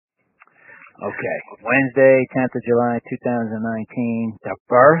Okay. Wednesday, 10th of July, 2019, the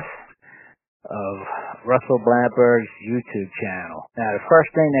birth of Russell Blattberg's YouTube channel. Now, the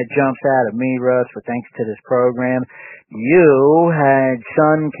first thing that jumps out of me, Russ, for thanks to this program, you had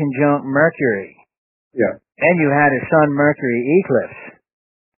Sun conjunct Mercury. Yeah. And you had a Sun-Mercury eclipse.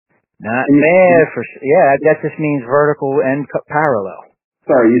 Not bad for, yeah, I guess this means vertical and parallel.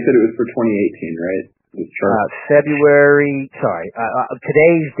 Sorry, you said it was for 2018, right?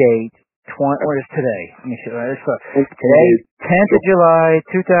 Today's date, what is today? Let me see. Today, 10th of July,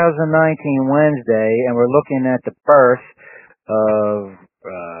 2019, Wednesday, and we're looking at the birth of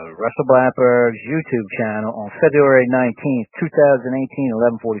Russell Blattberg's YouTube channel on February 19th, 2018,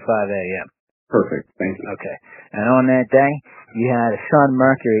 11:45 a.m. Perfect, thank you. Okay, and on that day, you had a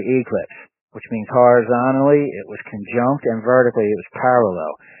Sun-Mercury eclipse, which means horizontally it was conjunct and vertically it was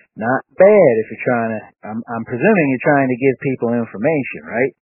parallel. Not bad if you're trying to, I'm presuming you're trying to give people information,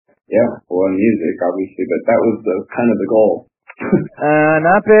 right? Yeah, well, music, obviously, but that was kind of the goal.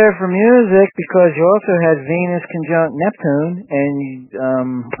 Not bad for music, because you also had Venus conjunct Neptune, and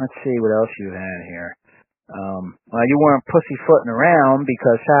let's see what else you had here. Well, you weren't pussyfooting around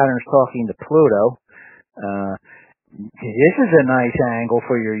because Saturn's talking to Pluto. This is a nice angle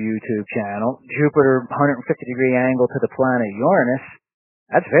for your YouTube channel. Jupiter, 150-degree angle to the planet Uranus.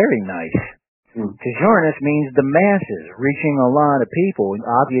 That's very nice. Because Uranus means the masses, reaching a lot of people. And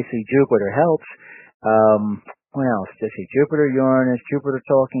obviously, Jupiter helps. What else? Let's see. Jupiter, Uranus, Jupiter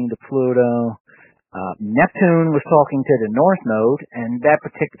talking to Pluto. Neptune was talking to the North Node, and that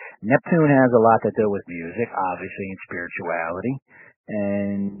particular Neptune has a lot to do with music, obviously, and spirituality.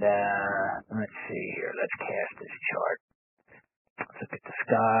 And let's see here. Let's cast this chart. Let's look at the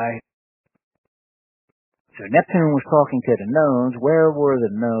sky. So Neptune was talking to the nodes. Where were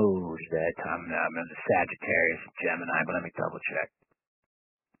the nodes that time? I'm in the Sagittarius and Gemini, but let me double check.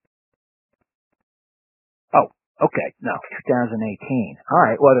 Oh, okay. No, 2018. All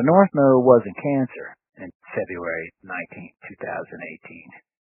right. Well, the North Node was in Cancer in February 19th,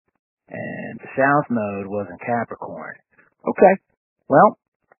 2018. And the South Node was in Capricorn. Okay. Well,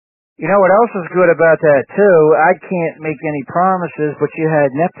 you know what else is good about that, too? I can't make any promises, but you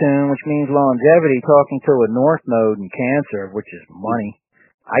had Neptune, which means longevity, talking to a North Node in Cancer, which is money.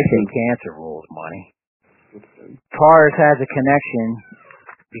 I think Cancer rules money. Taurus has a connection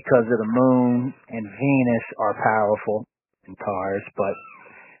because of the Moon and Venus are powerful in Taurus, but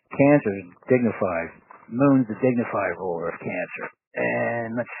Cancer is dignified. Moon's the dignified ruler of Cancer.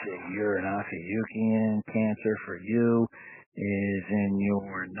 And let's see, you're an Ophiuchian. Cancer for you is in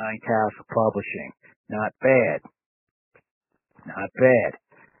your ninth house of publishing. Not bad. Not bad.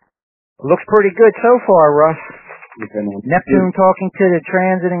 Looks pretty good so far, Russ. Neptune talking to the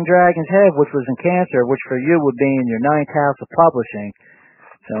transiting Dragon's Head, which was in Cancer, which for you would be in your ninth house of publishing.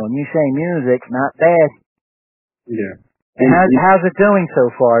 So when you say music, not bad. Yeah. And how's it doing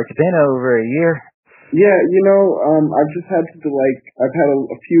so far? It's been over a year. Yeah, I've just had to I've had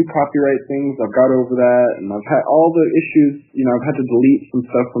a few copyright things. I've got over that, and I've had all the issues. I've had to delete some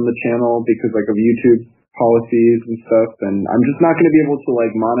stuff from the channel because of YouTube policies and stuff, and I'm just not going to be able to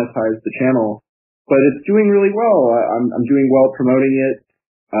monetize the channel. But it's doing really well. I'm doing well promoting it.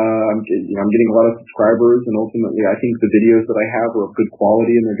 I'm getting a lot of subscribers, and ultimately, I think the videos that I have are of good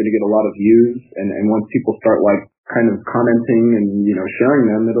quality, and they're going to get a lot of views. And once people start kind of commenting and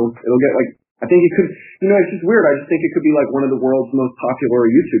sharing them, it'll get I think it could, it's just weird. I just think it could be one of the world's most popular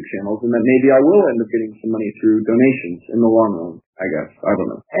YouTube channels, and that maybe I will end up getting some money through donations in the long run, I guess. I don't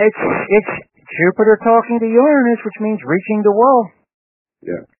know. It's Jupiter talking to Uranus, which means reaching the world.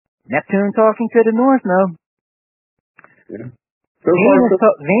 Yeah. Neptune talking to the North Node. Yeah.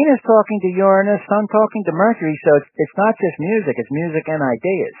 Venus talking to Uranus, Sun talking to Mercury, so it's not just music, it's music and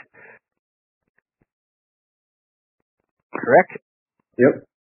ideas. Correct? Yep.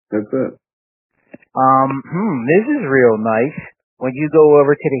 That's it. This is real nice. When you go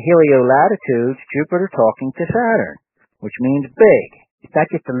over to the heliolatitudes, Jupiter talking to Saturn, which means big. It's not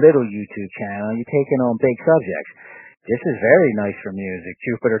just a little YouTube channel. You're taking on big subjects. This is very nice for music.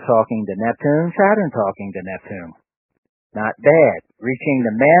 Jupiter talking to Neptune, Saturn talking to Neptune. Not bad. Reaching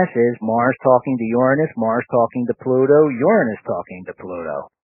the masses, Mars talking to Uranus, Mars talking to Pluto, Uranus talking to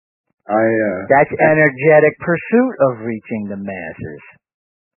Pluto. That's energetic pursuit of reaching the masses.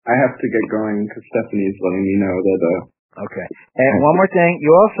 I have to get going because Stephanie's letting me know that. Okay. And one more thing,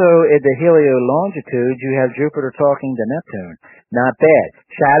 you also, in the heliolongitude, you have Jupiter talking to Neptune. Not bad.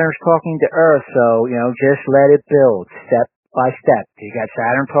 Saturn's talking to Earth, so, just let it build step by step. You got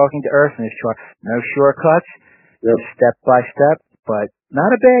Saturn talking to Earth in this chart. No shortcuts. Yep. Step by step, but not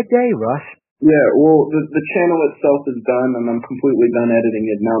a bad day, Russ. Yeah, well, the channel itself is done, and I'm completely done editing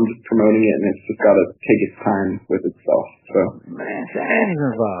it. Now I'm just promoting it, and it's just got to take its time with itself. So, man, Sam's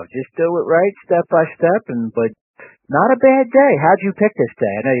involved. Just do it right, step by step, but not a bad day. How'd you pick this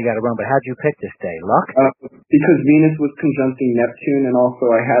day? I know you got to run, but how'd you pick this day? Luck? Because Venus was conjuncting Neptune, and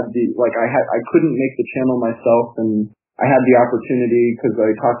also I couldn't make the channel myself, and I had the opportunity because I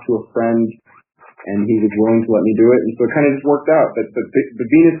talked to a friend, and he was willing to let me do it, and so it kind of just worked out. But the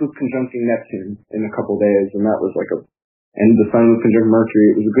Venus was conjuncting Neptune in a couple days, and that was and the Sun was conjunct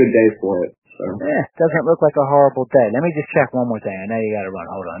Mercury. It was a good day for it. So doesn't look like a horrible day. Let me just check one more thing. I know you got to run.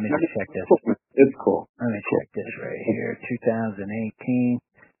 Hold on. Let me just check this. It's cool. Let me check this right here. 2018,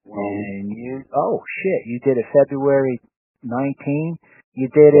 and you did it February 19. You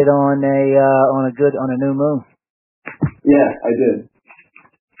did it on a new moon. Yeah, I did.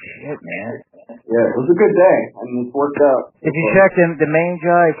 Shit, man. Yeah, it was a good day. I mean, it's worked out. Did you check the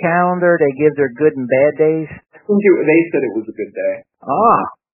Magi calendar? They give their good and bad days. They said it was a good day. Ah,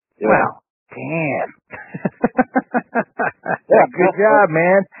 yeah. Well, damn. Yeah, good job,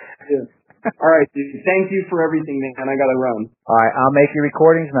 man. Yeah. All right, dude. Thank you for everything, man. I gotta run. All right, I'll make your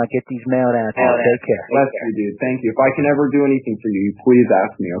recordings and I'll get these mailed out to you. Take care. Bless you, dude. Thank you. If I can ever do anything for you, please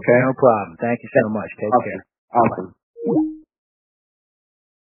ask me, okay? No problem. Thank you so much. Take care. Awesome.